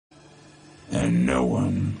and no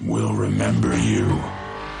one will remember you.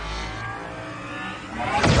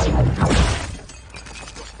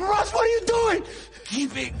 Mirage, what are you doing?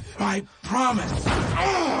 Keeping my promise.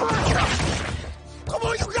 Come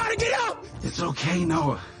on, you gotta get out! It's okay,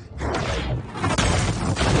 Noah.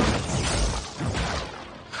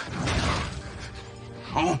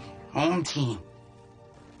 Home team.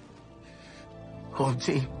 Home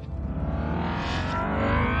team.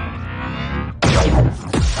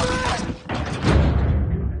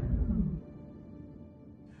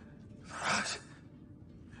 Mirage.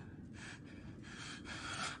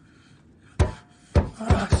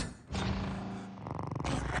 Mirage.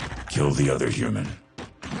 Kill the other human.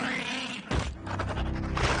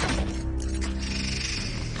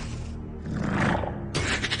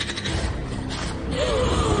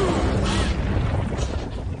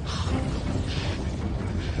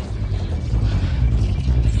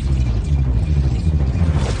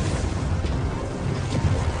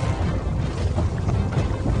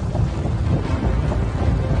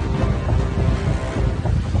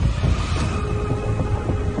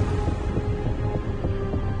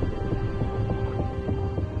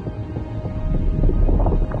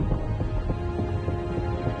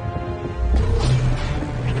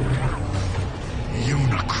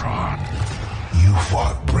 You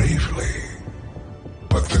fought bravely,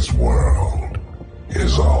 but this world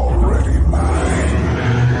is already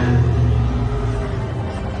mine.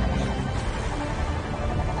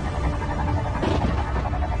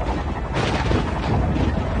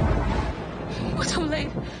 We're too late.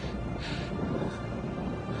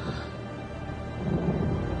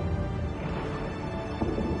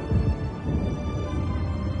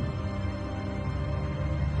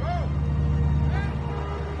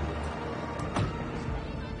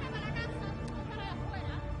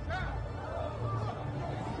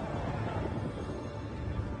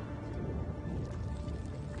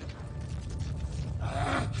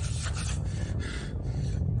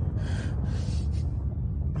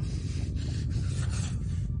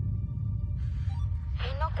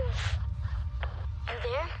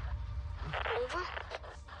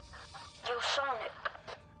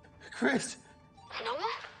 Chris.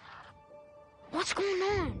 Noah? What's going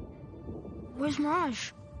on? Where's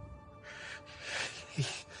Mirage?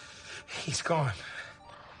 He's gone.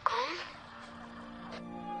 Gone?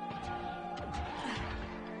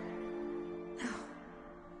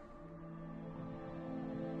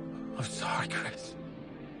 I'm sorry, Chris.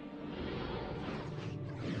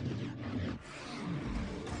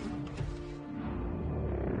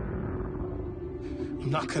 I'm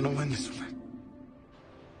not gonna win this one.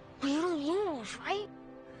 Well, you don't lose, right?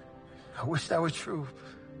 I wish that were true,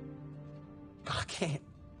 but I can't.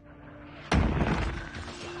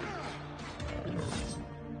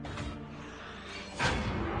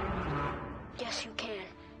 Yes, you can.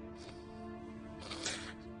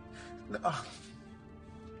 No,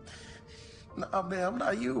 man, I'm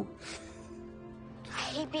not you. I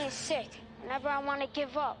hate being sick. Whenever I want to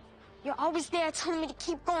give up, you're always there telling me to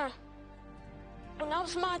keep going. But now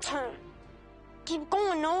it's my turn. Keep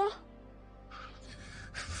going, Noah.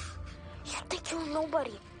 You think you're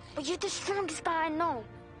nobody, but you're the strongest guy I know.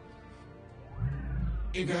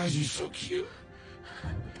 You guys are so cute.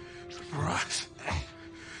 Mirage,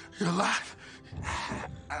 you're alive.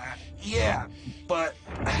 Yeah, but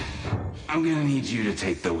I'm gonna need you to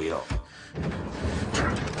take the wheel.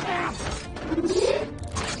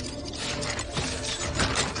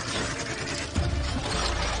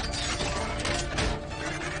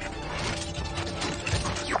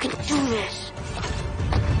 You can do this.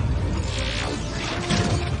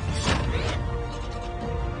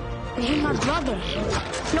 You're my brother,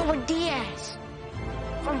 Noah Diaz,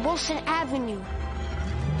 from Wilson Avenue,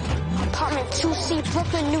 apartment 2C,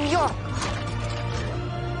 Brooklyn, New York.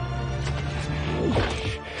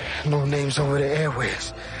 No names over the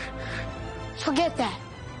airwaves. Forget that.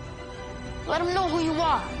 Let them know who you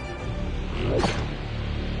are.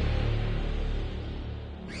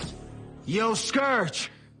 Yo, Scourge!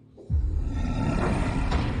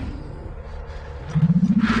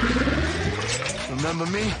 Remember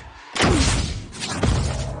me?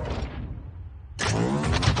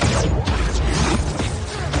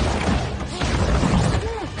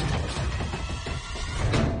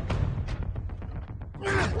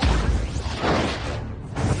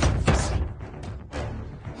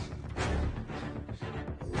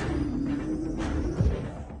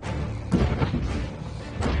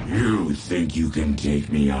 You think you can take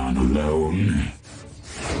me on alone?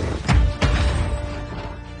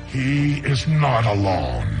 He is not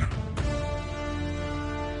alone.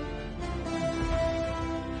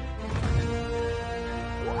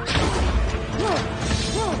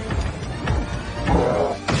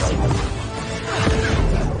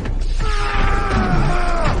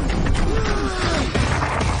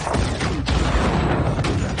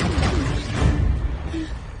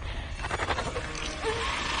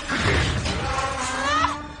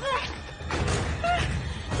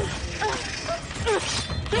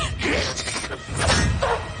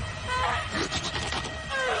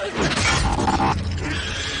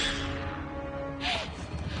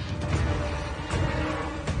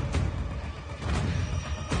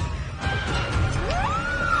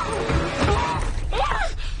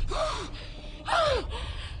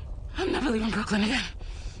 Brooklyn again.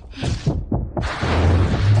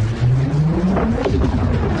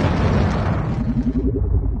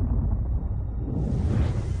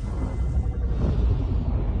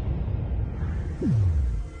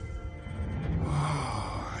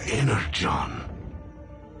 Inner John.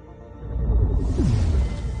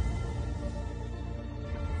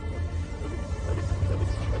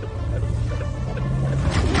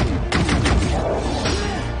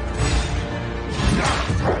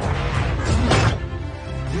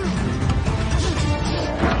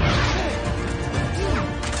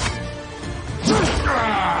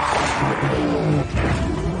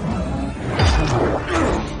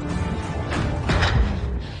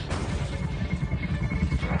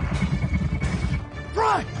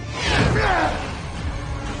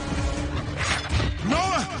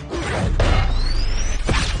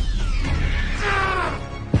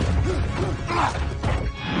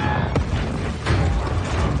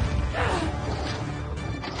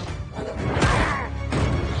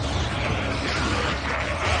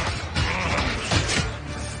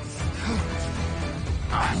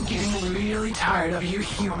 I'm getting really tired of you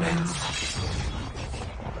humans.